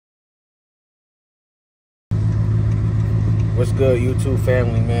What's good, YouTube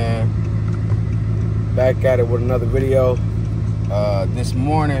family, man? Back at it with another video. This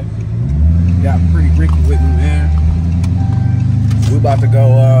morning, got Pretty Ricky with me, man. We about to go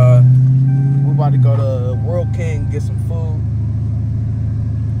to World King, get some food,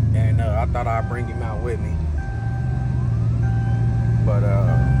 and I thought I'd bring him out with me. But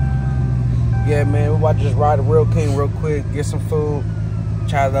yeah, man, we about to just ride to World King real quick, get some food,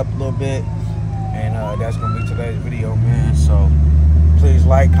 chat it up a little bit. And that's gonna be today's video, man. So please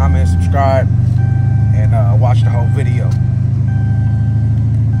like, comment, subscribe, and watch the whole video.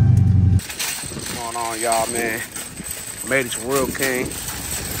 What's going on, y'all, man? Made it to World King.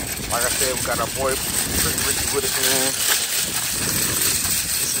 Like I said, we got our boy Pretty Ricky with us, man.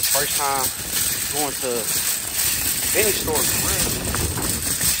 This is his first time going to any store for real.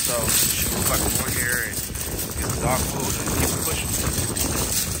 So we're about to go in here and get some dog food and keep it pushing.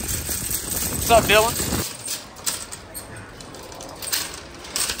 What's up, Dylan?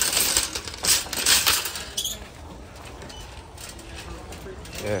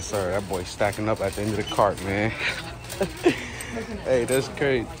 Yes, sir. That boy stacking up at the end of the cart, man. Hey, that's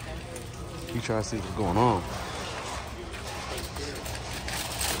crazy. You trying to see what's going on?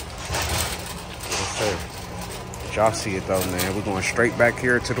 Yes, sir. Y'all see it though, man. We're going straight back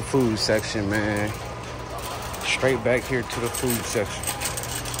here to the food section, man. Straight back here to the food section.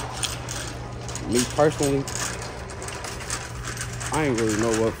 Me personally, I ain't really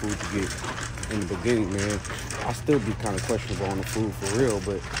know what food to get in the beginning, man. I still be kind of questionable on the food for real,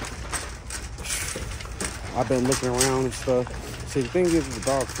 but I've been looking around and stuff. See, the thing is with the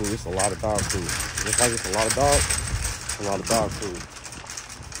dog food, it's a lot of dog food. Just like it's a lot of dogs, it's a lot of dog food.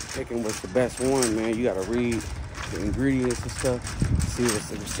 Picking what's the best one, man. You gotta read the ingredients and stuff, see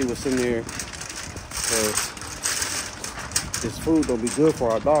what's in there. Because this food don't be good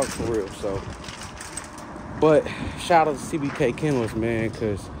for our dogs for real, so. But shout out to C.E.O, man,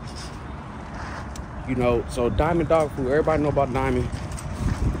 because, you know, so Diamond dog food, everybody know about Diamond.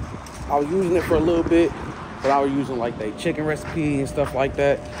 I was using it for a little bit, but I was using like the chicken recipe and stuff like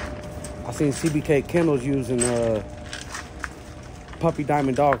that. I seen C.E.O using puppy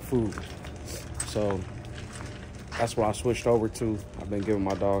Diamond dog food. So that's what I switched over to. I've been giving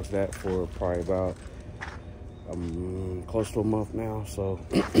my dogs that for probably about close to a month now, so.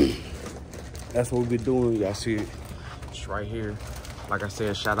 That's what we've been doing. Y'all see it. It's right here. Like I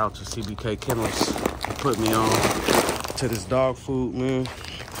said, shout out to C.E.O Kennels. Put me on to this dog food, man.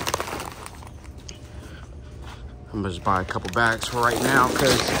 I'm gonna just buy a couple bags for right now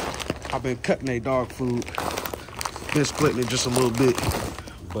because I've been cutting their dog food. Been splitting it just a little bit.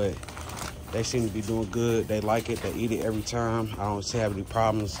 But they seem to be doing good. They like it. They eat it every time. I don't have any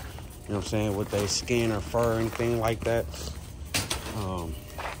problems, you know what I'm saying, with their skin or fur or anything like that.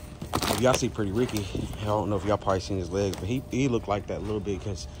 Y'all see Pretty Ricky. I don't know if y'all probably seen his legs, but he looked like that a little bit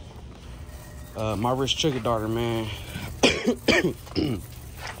because my rich sugar daughter, man.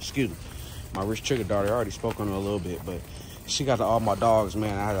 Excuse me. My rich sugar daughter, I already spoke on her a little bit, but she got to all my dogs,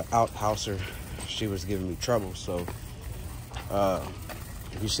 man. I had to outhouse her. She was giving me trouble. So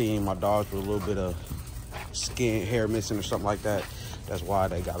if you see any of my dogs with a little bit of skin, hair missing or something like that, that's why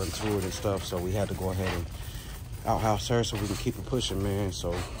they got into it and stuff. So we had to go ahead and outhouse her so we can keep it pushing, man.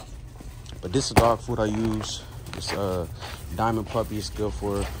 So. But this is dog food I use. It's Diamond puppy. It's good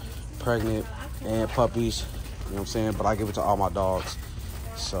for pregnant and puppies. You know what I'm saying? But I give it to all my dogs.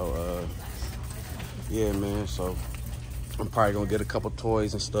 So, yeah, man. So, I'm probably going to get a couple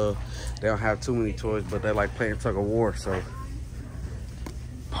toys and stuff. They don't have too many toys, but they like playing tug of war. So,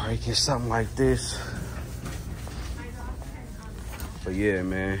 probably get something like this. But, yeah,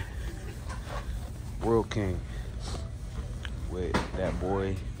 man. World King. With that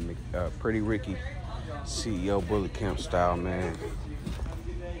boy, Pretty Ricky, C.E.O Bullet Camp style, man.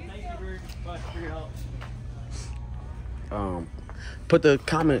 Put the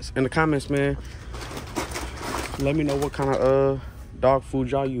comments in the comments, man. Let me know what kind of dog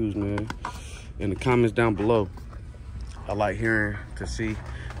food y'all use, man. In the comments down below. I like hearing to see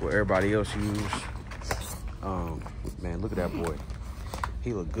what everybody else use. Man, look at that boy.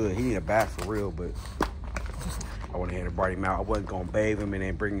 He look good. He need a bath for real, but I went ahead and brought him out. I wasn't gonna bathe him and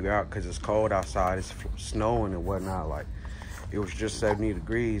then bring him out because it's cold outside. It's snowing and whatnot. Like, it was just 70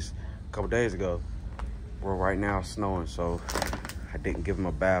 degrees a couple days ago. Well, right now it's snowing, so I didn't give him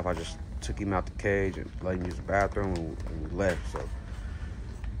a bath. I just took him out the cage and let him use the bathroom and we left. So,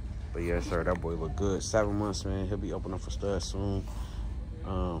 but yes, sir, that boy look good. 7 months, man. He'll be opening up for studs soon.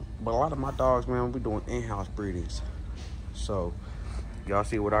 But a lot of my dogs, man, we doing in-house breedings. So y'all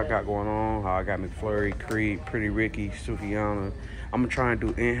see what I got going on, how I got McFlurry, Creed, Pretty Ricky, Suki. I'm gonna try and do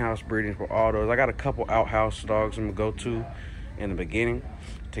in-house breeding for all those. I got a couple outhouse dogs I'm gonna go to in the beginning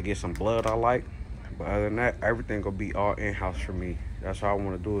to get some blood I like. But other than that, everything gonna be all in-house for me. That's how I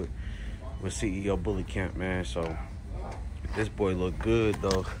wanna do it with C.E.O. Bully Camp, man. So this boy look good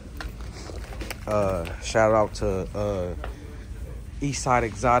though. Shout out to Eastside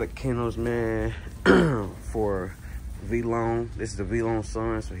Exotic Kennels, man, for V-Lone. This is the V-Lone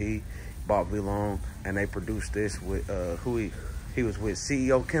son, so he bought V-Lone, and they produced this with he was with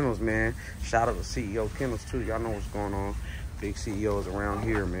C.E.O. Kennels, man. Shout out to C.E.O. Kennels too. Y'all know what's going on. Big CEOs around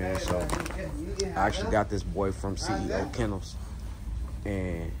here, man. So I actually got this boy from C.E.O. Kennels,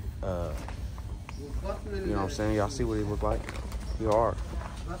 and you know what I'm saying? Y'all see what he look like? He hard.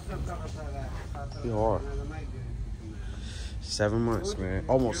 He hard. 7 months, man.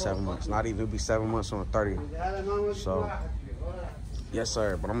 Almost 7 months. Not even. It'll be 7 months on the 30th. So, yes,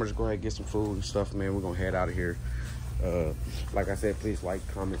 sir. But I'm going to just go ahead and get some food and stuff, man. We're going to head out of here. Like I said, please like,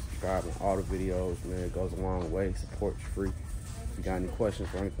 comment, subscribe on all the videos, man. It goes a long way. Support's free. If you got any questions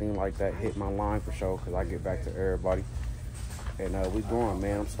or anything like that, hit my line for sure, because I get back to everybody. And we going,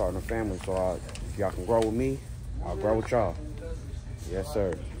 man. I'm starting a family, so if y'all can grow with me, I'll grow with y'all. Yes,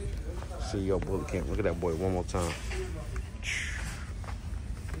 sir. C.E.O. Bully Camp. Look at that boy one more time.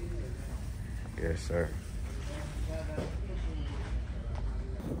 Yes, sir.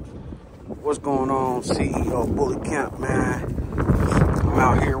 What's going on, C.E.O. Bully Camp, man? I'm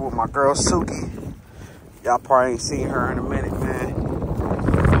out here with my girl, Suki. Y'all probably ain't seen her in a minute, man.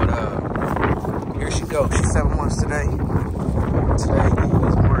 But here she goes. She's 7 months today. Today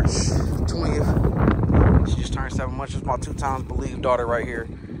is March 20th. She just turned 7 months. It's my 2 times believed daughter right here.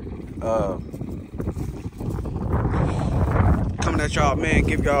 Coming at y'all, man,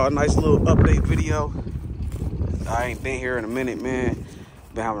 give y'all a nice little update video. I ain't been here in a minute, man.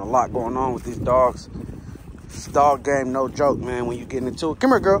 Been having a lot going on with these dogs. This dog game, no joke, man. When you getting into it, come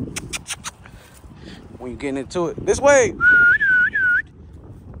here, girl. When you getting into it, this way,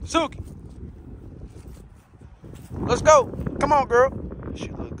 Suki. Let's go. Come on, girl. She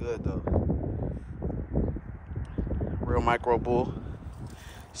look good though. Real micro bull.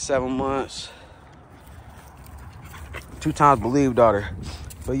 7 months. 2 times believed daughter.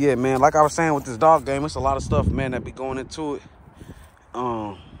 But yeah, man, like I was saying with this dog game, it's a lot of stuff, man, that be going into it.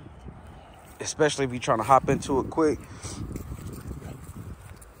 Especially if you're trying to hop into it quick.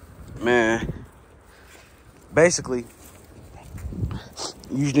 Man, basically,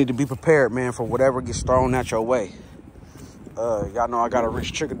 you just need to be prepared, man, for whatever gets thrown at your way. Y'all know I got a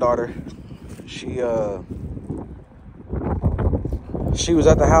rich trigger daughter. She was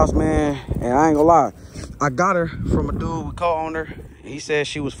at the house, man, and I ain't gonna lie, I got her from a dude we co-owned her. He said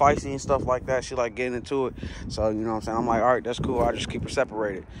she was feisty and stuff like that. She like getting into it. So, you know what I'm saying? I'm like, all right, that's cool. I just keep her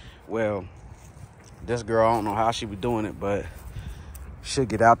separated. Well, this girl, I don't know how she be doing it, but she'll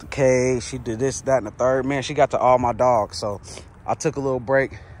get out the cage. She did this, that, and the third. Man, she got to all my dogs. So I took a little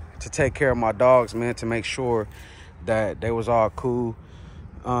break to take care of my dogs, man, to make sure that they was all cool.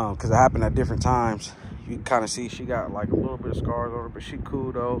 Because it happened at different times. You can kind of see she got like a little bit of scars on her, but she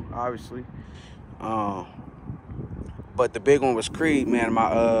cool though, obviously. But the big one was Creed, man.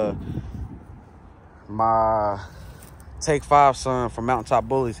 My Take 5 son from Mountaintop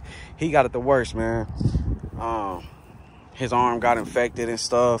Bullies, he got it the worst, man. His arm got infected and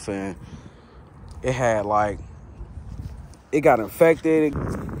stuff, and it had like, it got infected.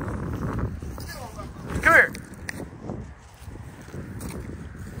 Come here.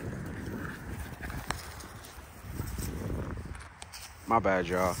 My bad,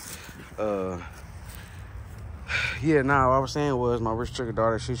 y'all. Yeah, nah, what I was saying was my rich trigger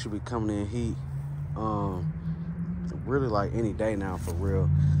daughter, she should be coming in heat. Really like any day now, for real.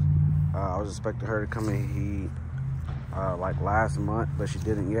 I was expecting her to come in heat like last month, but she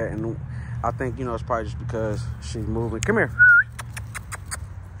didn't yet. And I think, you know, it's probably just because she's moving. Come here.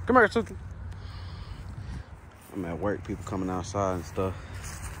 Come here, Suki. I'm at work, people coming outside and stuff.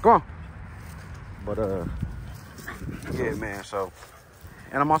 Come on. But, yeah, man, so.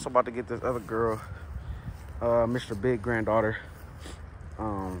 And I'm also about to get this other girl, Mr. Big granddaughter,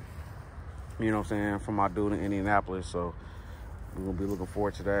 you know what I'm saying, from my dude in Indianapolis. So we're gonna be looking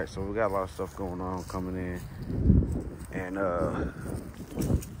forward to that. So we got a lot of stuff going on coming in. And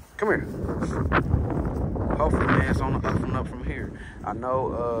come here. Hopefully, man, it's on the up and up from here. I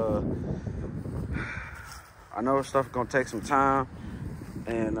know stuff gonna take some time.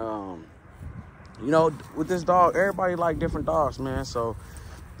 And you know, with this dog, everybody like different dogs, man. So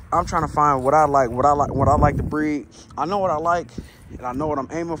I'm trying to find what I like to breed. I know what I like, and I know what I'm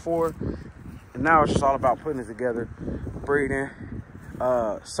aiming for. And now it's just all about putting it together, breeding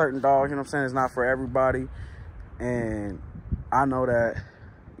certain dogs. You know what I'm saying? It's not for everybody, and I know that,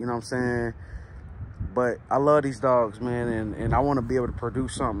 you know what I'm saying? But I love these dogs, man, and I want to be able to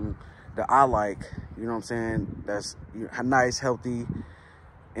produce something that I like, you know what I'm saying, that's nice, healthy,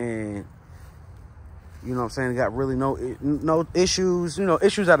 and, you know what I'm saying, got really no issues, you know,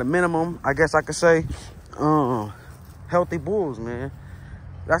 issues at a minimum, I guess I could say. Healthy bulls, man.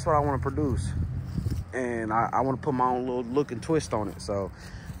 That's what I want to produce. And I want to put my own little look and twist on it. So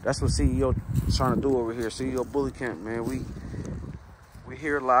that's what C.E.O. is trying to do over here. C.E.O. Bully Camp, man. We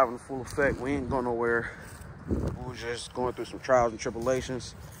here live in full effect. We ain't going nowhere. We was just going through some trials and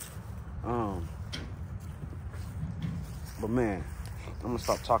tribulations. But man, I'm gonna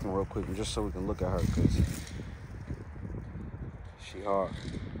stop talking real quick just so we can look at her, because she hard.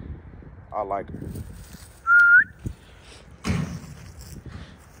 I like her.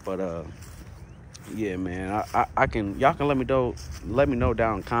 But yeah, man, I can, y'all can let me know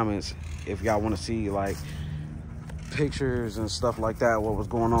down in the comments if y'all want to see like pictures and stuff like that, what was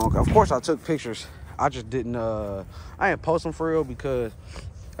going on. Of course I took pictures, I just didn't I didn't post them for real, because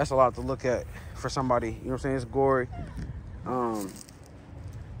that's a lot to look at for somebody, you know what I'm saying? It's gory.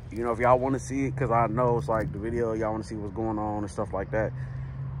 You know, if y'all want to see it, because I know it's like the video, y'all want to see what's going on and stuff like that,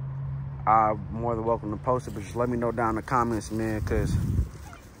 I'm more than welcome to post it. But just let me know down in the comments, man, because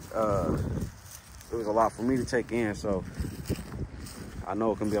it was a lot for me to take in, so I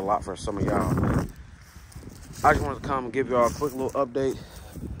know it can be a lot for some of y'all. I just wanted to come and give y'all a quick little update.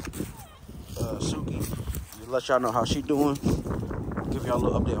 Suki, just let y'all know how she doing. Give y'all a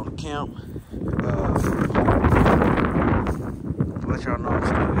little update on the camp. Let y'all know I'm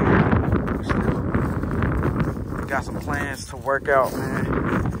still here. We got some plans to work out, man.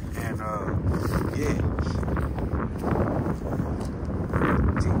 And yeah.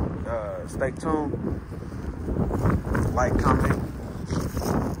 Stay tuned. Like, comment,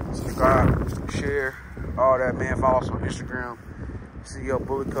 subscribe, share, all that, man. Follow us on Instagram, C.E.O.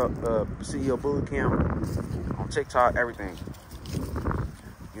 Bully Camp, on TikTok, everything.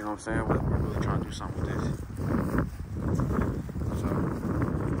 You know what I'm saying? We're really trying to do something with this. So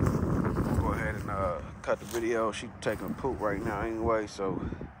we'll go ahead and cut the video. She's taking a poop right now anyway, so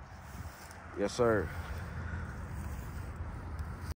yes sir.